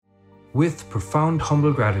with profound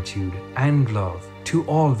humble gratitude and love to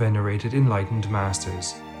all venerated enlightened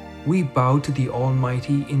masters. We bow to the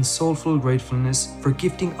Almighty in soulful gratefulness for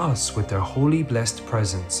gifting us with their holy blessed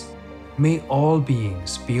presence. May all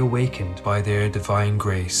beings be awakened by their divine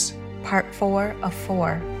grace. Part 4 of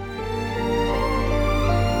 4.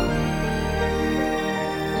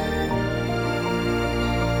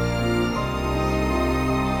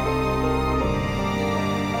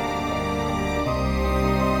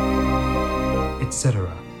 Etc.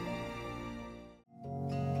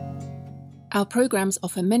 Our programs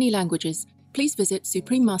offer many languages. Please visit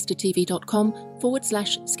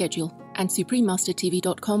suprememastertv.com/schedule and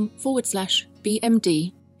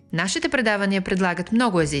suprememastertv.com/BMD. Нашите предавания предлагат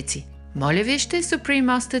много езици. Моля вижте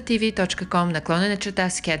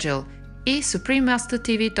suprememastertv.com/schedule и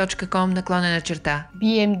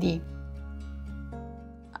suprememastertv.com/BMD.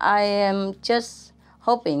 I am just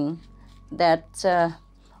hoping that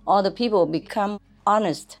all the people become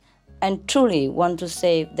honest and truly want to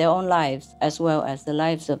save their own lives as well as the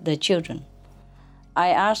lives of their children. I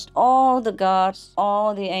asked all the gods,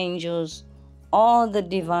 all the angels, all the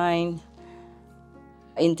divine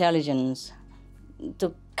intelligence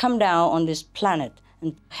to come down on this planet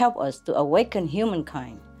and help us to awaken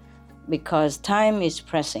humankind, because time is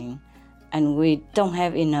pressing and we don't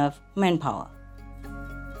have enough manpower.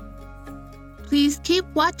 Please keep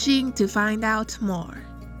watching to find out more.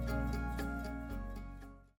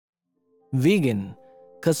 Vegan,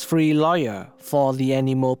 cuss-free lawyer for the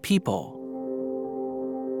animal people.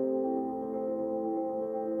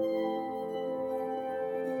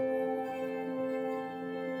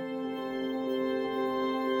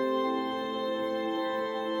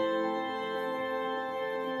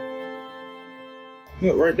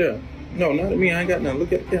 Look, right there. No, not at me. I ain't got nothing.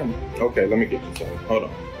 Look at the camera. Okay, let me get you some. Hold on.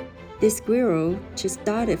 This squirrel just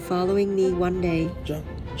started following me one day. Jump.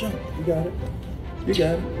 You got it. You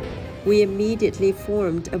got it. We immediately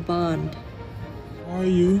formed a bond. How are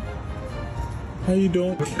you? How you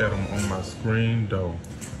doing? Look at him on my screen door.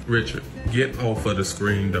 Richard, get off of the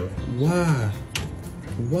screen door. Why?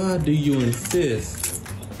 Why do you insist?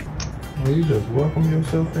 Well, you just welcome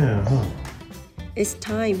yourself in, huh? It's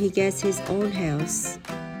time he gets his own house.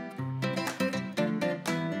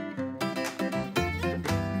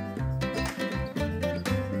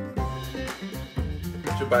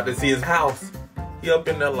 You're about to see his house. He up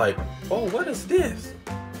in there like, oh, what is this?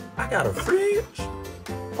 I got a fridge?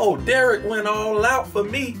 Oh, Derek went all out for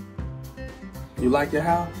me. You like your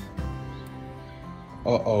house?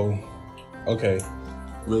 Uh-oh. Okay.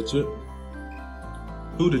 Richard,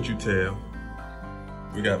 who did you tell?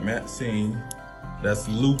 We got Maxine. That's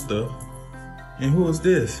Luther. And who is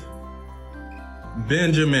this?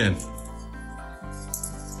 Benjamin.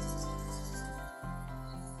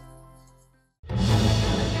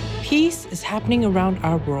 Peace is happening around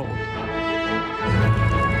our world.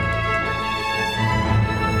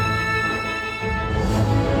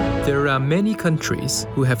 There are many countries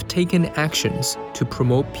who have taken actions to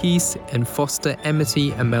promote peace and foster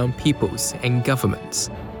amity among peoples and governments.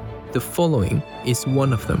 The following is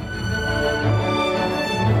one of them.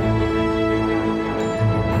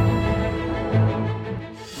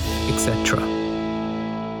 Etc.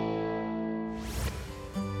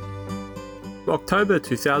 October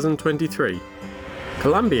 2023.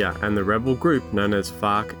 Colombia and the rebel group known as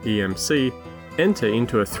FARC-EMC enter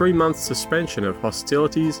into a 3-month suspension of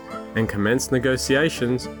hostilities and commence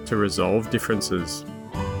negotiations to resolve differences.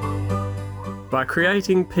 By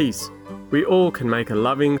creating peace, we all can make a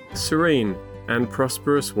loving, serene, and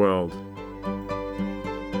prosperous world.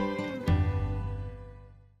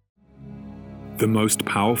 The most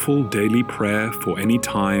powerful daily prayer for any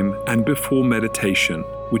time and before meditation,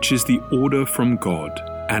 which is the order from God,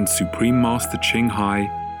 and Supreme Master Ching Hai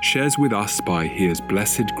shares with us by His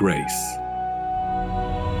blessed grace.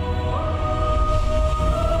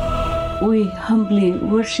 We humbly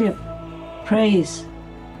worship, praise,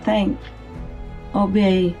 thank,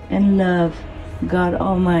 obey, and love God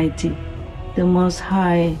Almighty, the Most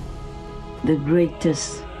High, the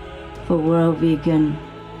greatest, for world vegan,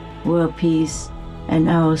 world peace, and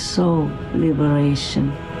our soul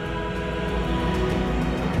liberation.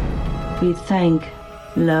 We thank,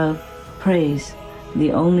 love, praise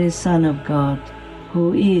the only Son of God,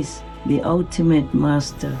 who is the ultimate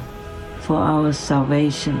Master for our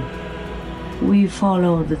salvation. We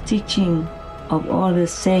follow the teaching of all the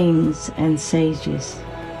saints and sages.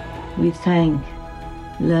 We thank,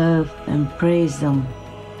 love, and praise them,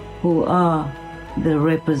 who are the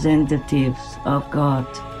representatives of God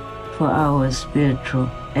for our spiritual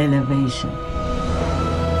elevation.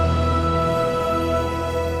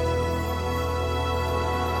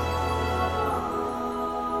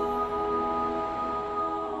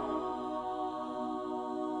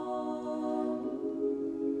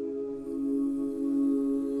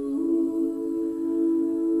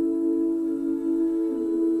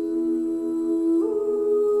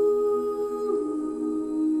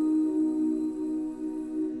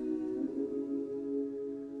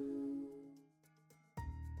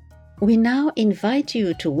 We now invite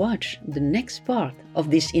you to watch the next part of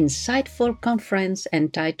this insightful conference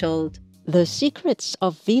entitled The Secrets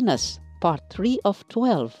of Venus, Part 3 of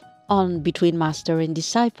 12, on Between Master and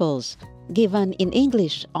Disciples, given in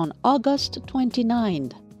English on August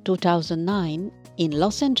 29, 2009, in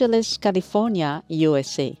Los Angeles, California,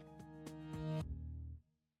 USA.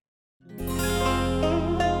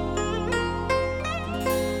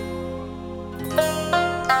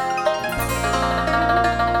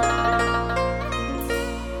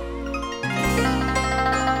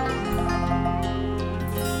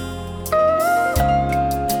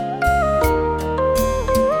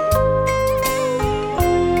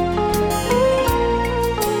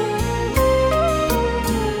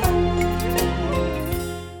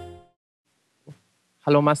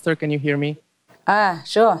 Hello, Master. Can you hear me?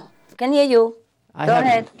 Sure. Can hear you. Go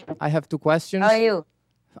ahead. I have two questions. How are you?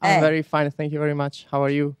 I'm very fine. Thank you very much. How are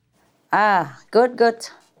you? Good.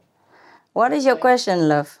 What is your question,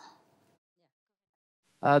 love?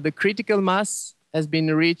 The critical mass has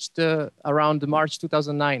been reached around March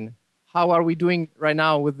 2009. How are we doing right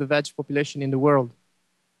now with the veg population in the world?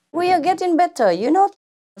 We are getting better.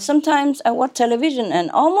 Sometimes I watch television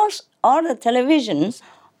and almost all the televisions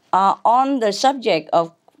are on the subject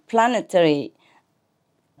of planetary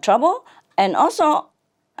trouble and also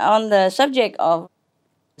on the subject of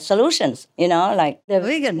solutions, like the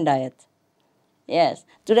vegan diet. Yes.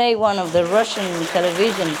 Today, one of the Russian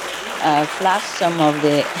television flashed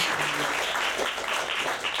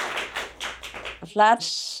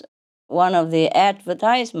one of the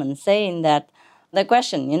advertisements saying that the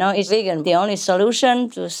question, is vegan the only solution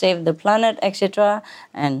to save the planet, etc.?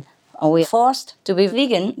 And are we forced to be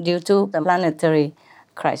vegan due to the planetary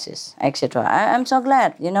crisis, etc.? I'm so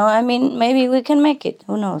glad, maybe we can make it.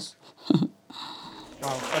 Who knows?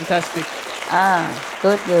 Wow, fantastic.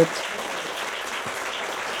 Good.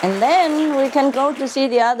 And then we can go to see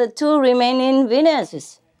the other two remaining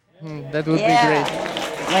Venuses. That would be great.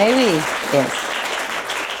 Maybe, yes.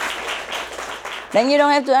 Then you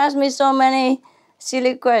don't have to ask me so many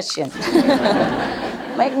silly questions.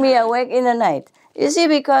 Make me awake in the night. You see,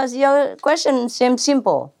 because your question seems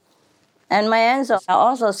simple, and my answers are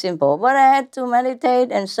also simple, but I had to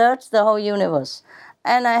meditate and search the whole universe.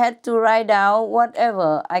 And I had to write down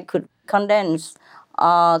whatever I could condense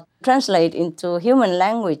or translate into human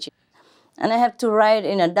language. And I have to write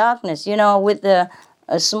in the darkness, with a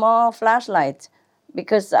small flashlight,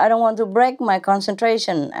 because I don't want to break my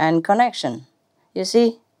concentration and connection, you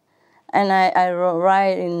see? And I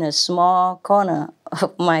write in a small corner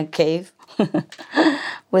of my cave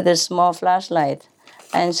with a small flashlight.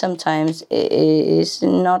 And sometimes it's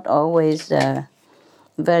not always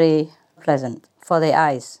very pleasant for the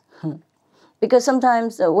eyes. Because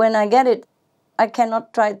sometimes when I get it, I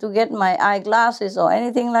cannot try to get my eyeglasses or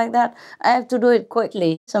anything like that. I have to do it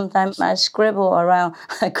quickly. Sometimes I scribble around.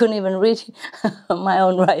 I couldn't even read my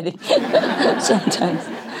own writing sometimes.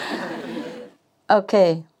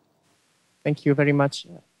 Okay. Thank you very much.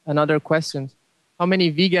 Another question. How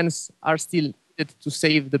many vegans are still needed to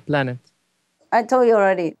save the planet? I told you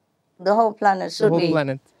already, the whole planet should be. The whole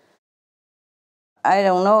planet. I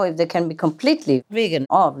don't know if they can be completely vegan,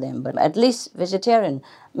 all of them, but at least vegetarian.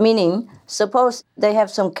 Meaning, suppose they have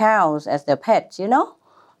some cows as their pets,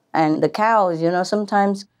 and the cows,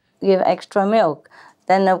 sometimes give extra milk.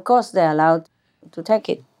 Then, of course, they're allowed to take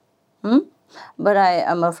it. But I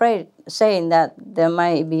am afraid saying that there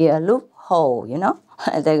might be a loophole,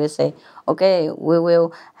 They will say, okay, we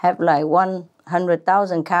will have like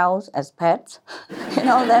 100,000 cows as pets.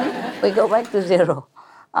 Then we go back to zero.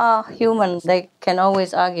 Humans, they can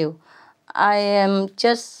always argue. I am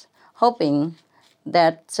just hoping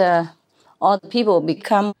that all the people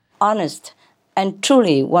become honest and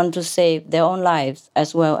truly want to save their own lives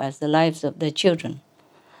as well as the lives of their children.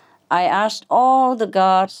 I asked all the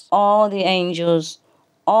gods, all the angels,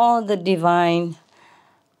 all the divine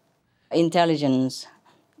intelligence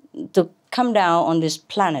to come down on this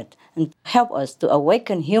planet and help us to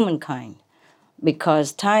awaken humankind,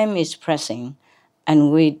 because time is pressing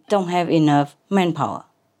and we don't have enough manpower.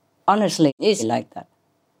 Honestly, it's like that.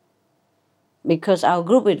 Because our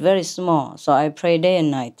group is very small, so I pray day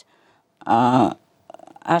and night,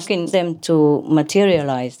 asking them to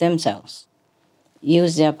materialize themselves,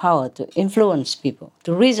 use their power to influence people,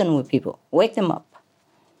 to reason with people, wake them up,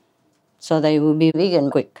 so they will be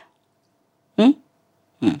vegan quick.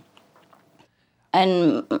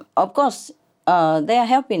 And of course, they are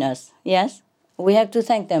helping us, yes? We have to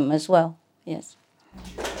thank them as well, yes.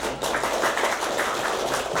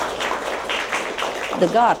 The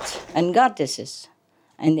gods and goddesses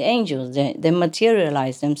and the angels, they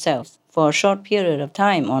materialize themselves for a short period of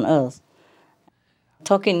time on Earth,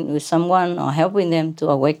 talking with someone or helping them to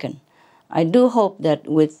awaken. I do hope that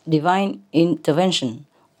with divine intervention,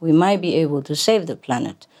 we might be able to save the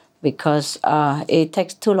planet, because it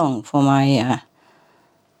takes too long for my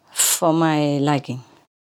liking.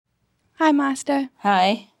 Hi, Master.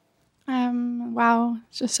 Hi. Wow,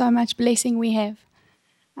 it's just so much blessing we have.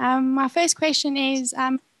 My first question is,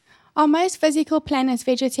 are most physical planets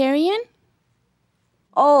vegetarian?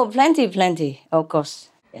 Oh, plenty, of course.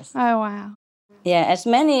 Yes. Oh, wow. Yeah, as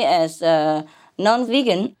many as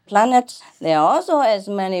non-vegan planets, there are also as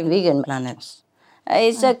many vegan planets.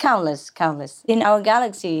 It's countless. In our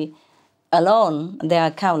galaxy alone, there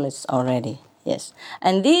are countless already, yes.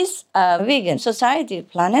 And these vegan society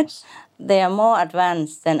planets, they are more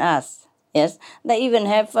advanced than us, yes. They even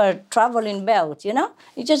have a traveling belt, you know?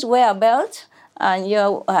 You just wear a belt on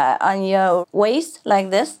your waist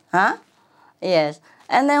like this, huh? Yes.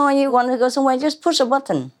 And then when you want to go somewhere, just push a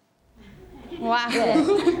button. Wow.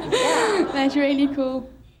 Yeah. That's really cool.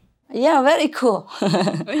 Yeah, very cool.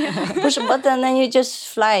 Push a button and you just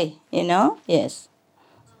fly, you know? Yes.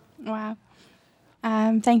 Wow.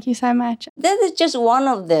 Thank you so much. That is just one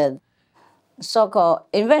of the so-called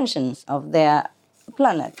inventions of their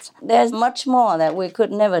planet. There's much more that we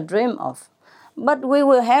could never dream of. But we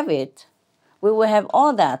will have it. We will have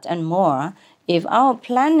all that and more if our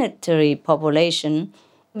planetary population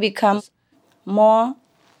becomes more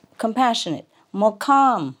compassionate, more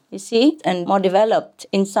calm, you see, and more developed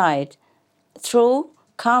inside through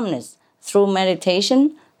calmness, through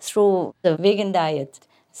meditation, through the vegan diet,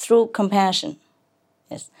 through compassion.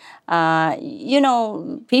 Yes. You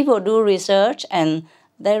know, people do research and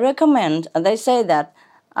they recommend, they say that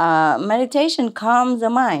meditation calms the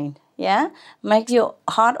mind, yeah? Makes your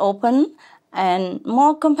heart open and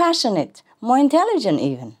more compassionate, more intelligent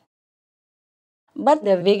even. But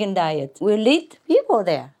the vegan diet will lead people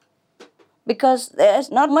there because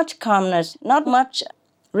there's not much calmness, not much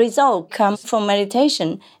result comes from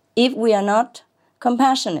meditation if we are not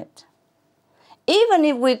compassionate. Even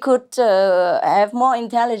if we could have more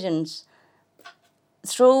intelligence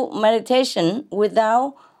through meditation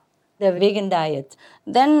without the vegan diet,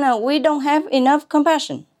 then we don't have enough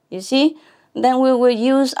compassion, you see? Then we will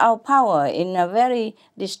use our power in a very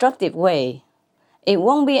destructive way. It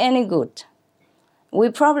won't be any good. We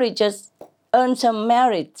probably just earn some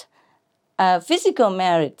merit, physical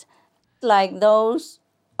merit, like those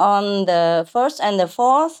on the first and the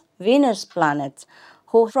fourth Venus planet,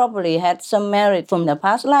 who probably had some merit from the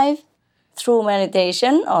past life through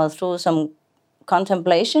meditation or through some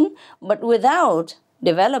contemplation, but without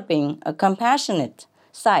developing a compassionate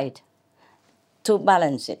side to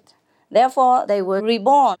balance it. Therefore, they were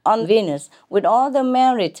reborn on Venus with all the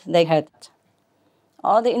merit they had,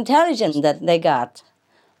 all the intelligence that they got,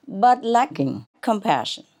 but lacking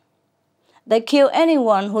compassion. They kill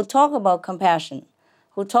anyone who talk about compassion,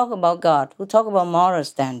 who talk about God, who talk about moral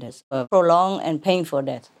standards, or prolonged and painful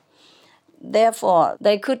death. Therefore,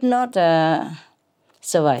 they could not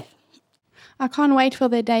survive. I can't wait for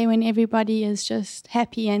the day when everybody is just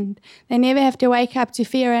happy and they never have to wake up to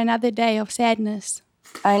fear another day of sadness.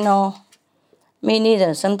 I know. Me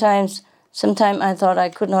neither. Sometimes I thought I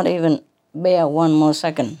could not even bear one more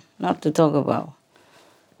second, not to talk about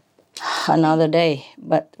another day.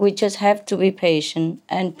 But we just have to be patient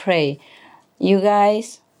and pray. You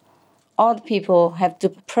guys, all the people have to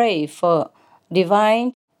pray for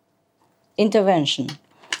divine intervention.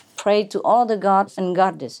 Pray to all the gods and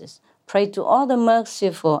goddesses. Pray to all the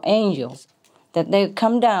merciful angels that they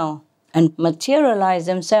come down and materialize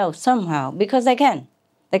themselves somehow, because they can.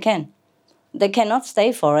 They can. They cannot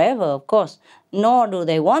stay forever, of course, nor do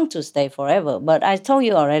they want to stay forever. But I told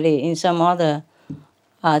you already in some other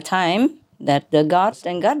time that the gods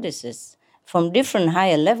and goddesses from different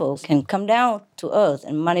higher levels can come down to earth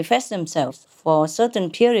and manifest themselves for a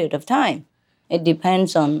certain period of time. It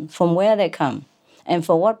depends on from where they come and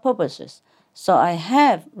for what purposes. So I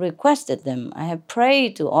have requested them. I have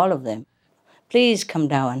prayed to all of them. Please come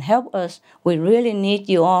down and help us. We really need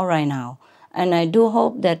you all right now. And I do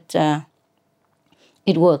hope that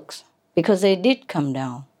it works, because they did come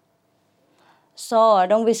down. So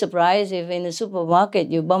don't be surprised if in the supermarket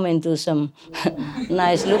you bump into some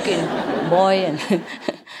nice-looking boy and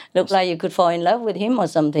look like you could fall in love with him or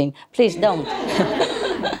something. Please don't.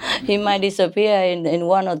 He might disappear in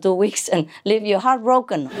 1 or 2 weeks and leave your heart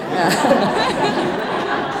broken.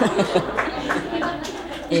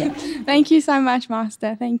 Yeah. Thank you so much,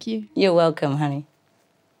 Master. Thank you. You're welcome, honey.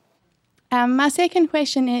 My second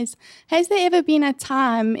question is, has there ever been a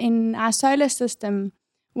time in our solar system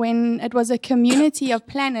when it was a community of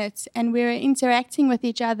planets and we were interacting with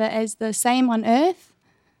each other as the same on Earth?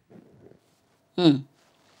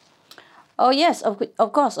 Oh, yes,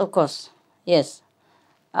 of course, yes.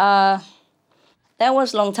 That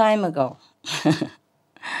was long time ago.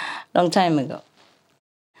 Long time ago.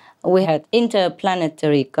 We had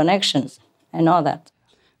interplanetary connections and all that.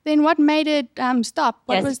 Then what made it stop?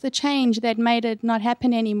 What Yes. was the change that made it not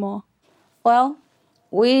happen anymore? Well,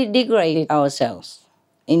 we degraded ourselves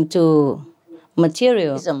into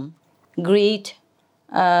materialism, greed,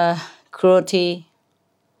 cruelty,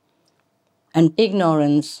 and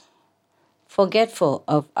ignorance, forgetful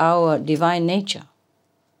of our divine nature,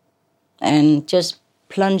 and just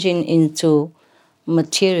plunging into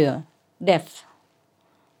material depth.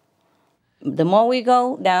 The more we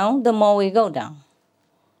go down, the more we go down.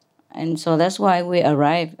 And so that's why we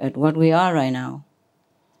arrive at what we are right now.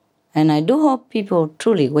 And I do hope people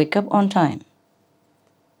truly wake up on time.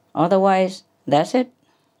 Otherwise, that's it.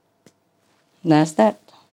 That's that.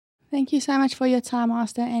 Thank you so much for your time,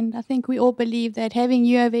 Master. And I think we all believe that having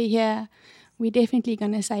you over here, we're definitely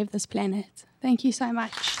going to save this planet. Thank you so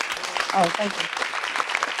much. Oh, thank you.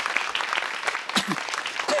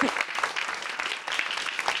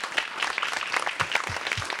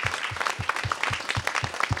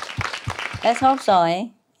 Let's hope so, eh?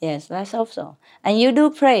 Yes, let's hope so. And you do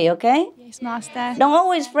pray, okay? Yes, Master. Don't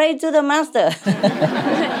always pray to the Master.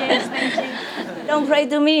 Yes, thank you. Don't pray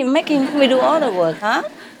to me, making me do all the work, huh?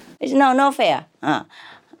 It's no fair.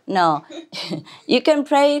 No. You can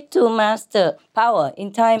pray to Master Power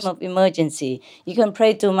in time of emergency. You can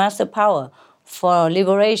pray to Master Power for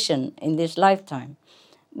liberation in this lifetime.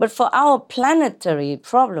 But for our planetary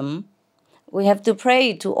problem, we have to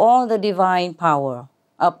pray to all the divine power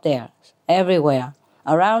up there, everywhere,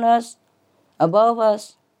 around us, above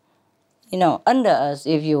us, under us,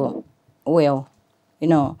 if you will.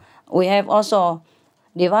 We have also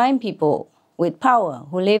divine people with power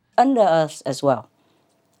who live under us as well,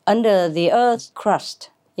 under the earth's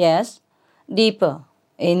crust, yes, deeper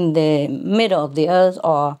in the middle of the earth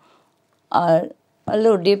or a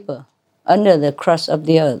little deeper under the crust of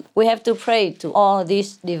the earth. We have to pray to all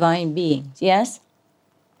these divine beings, yes?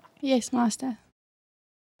 Yes, Master.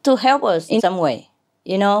 To help us in some way,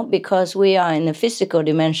 because we are in a physical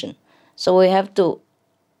dimension. So we have to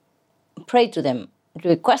pray to them,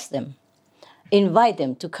 request them, invite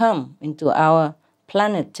them to come into our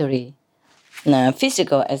planetary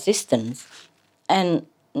physical existence. And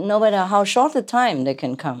no matter how short the time they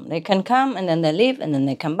can come and then they leave and then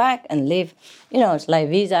they come back and leave. It's like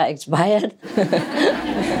visa expired.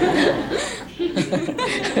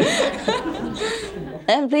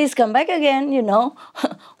 And please come back again,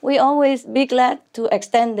 We always be glad to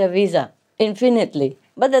extend their visa infinitely.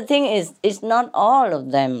 But the thing is, it's not all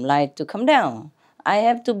of them like to come down. I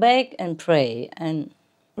have to beg and pray and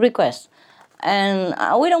request. And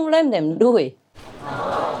we don't blame them, do we?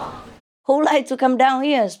 Who like to come down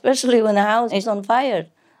here, especially when the house is on fire,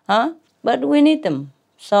 huh? But we need them.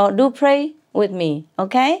 So do pray with me,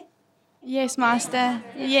 okay? Yes, Master.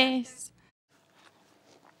 Yes.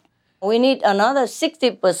 We need another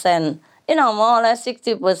 60%, more or less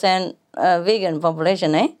 60% vegan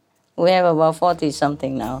population, eh? We have about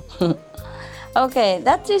 40-something now. Okay,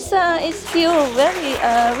 that is feel very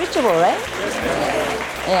reachable, right?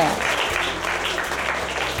 Yeah.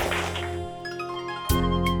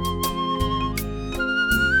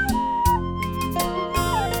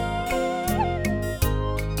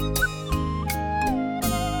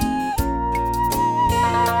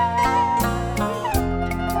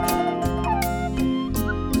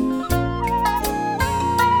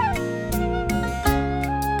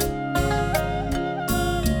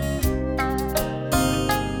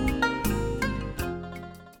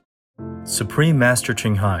 Supreme Master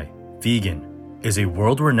Ching Hai, vegan, is a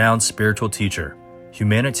world-renowned spiritual teacher,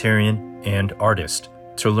 humanitarian, and artist.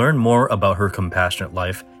 To learn more about her compassionate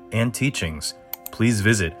life and teachings, please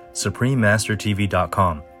visit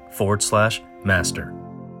suprememastertv.com/master.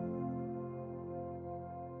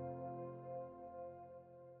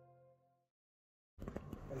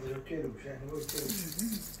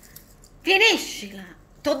 Finiscila!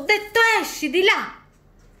 T'ho detto esci di là!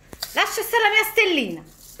 Lascia stare la mia stellina!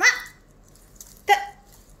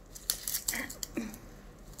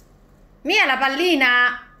 Mia la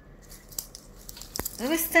pallina!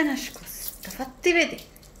 Dove stai nascosta? Fatti vedere.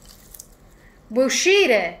 Vuoi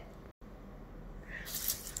uscire?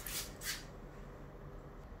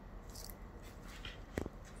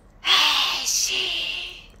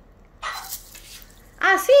 Esci!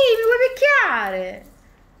 Ah sì, mi vuoi picchiare?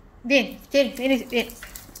 Vieni.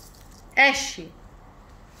 Esci!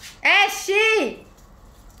 Esci!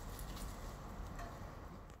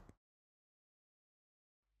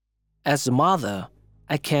 As a mother,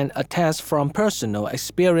 I can attest from personal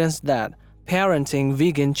experience that parenting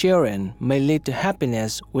vegan children may lead to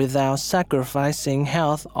happiness without sacrificing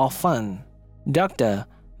health or fun. Dr.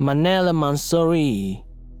 Manela Mansouri,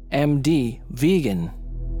 MD, vegan.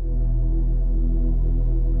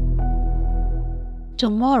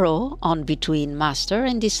 Tomorrow on Between Master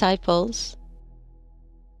and Disciples.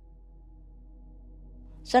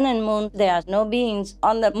 Sun and moon, there are no beings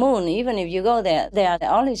on the moon. Even if you go there, they are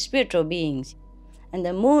only spiritual beings. And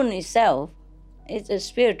the moon itself is a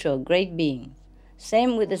spiritual great being.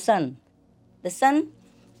 Same with the sun. The sun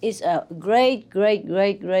is a great, great,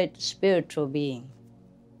 great, great spiritual being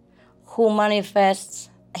who manifests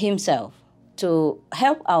himself to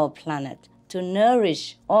help our planet, to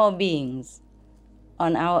nourish all beings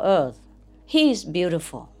on our earth. He is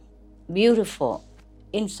beautiful, beautiful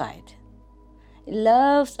inside. He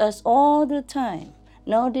loves us all the time,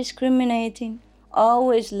 no discriminating,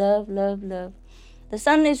 always love, love, love. The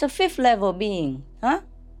sun is a fifth level being, huh?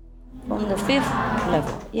 From the fifth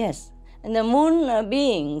level, yes. And the moon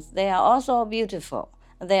beings, they are also beautiful.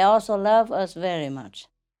 They also love us very much.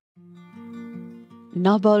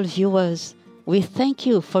 Noble viewers, we thank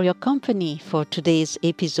you for your company for today's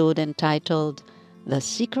episode entitled The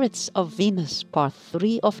Secrets of Venus, Part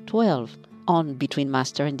 3 of 12 on Between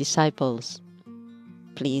Master and Disciples.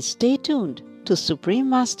 Please stay tuned to Supreme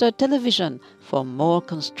Master Television for more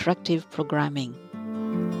constructive programming.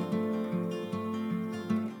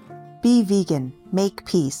 Be vegan, make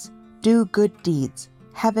peace, do good deeds.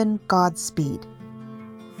 Heaven Godspeed.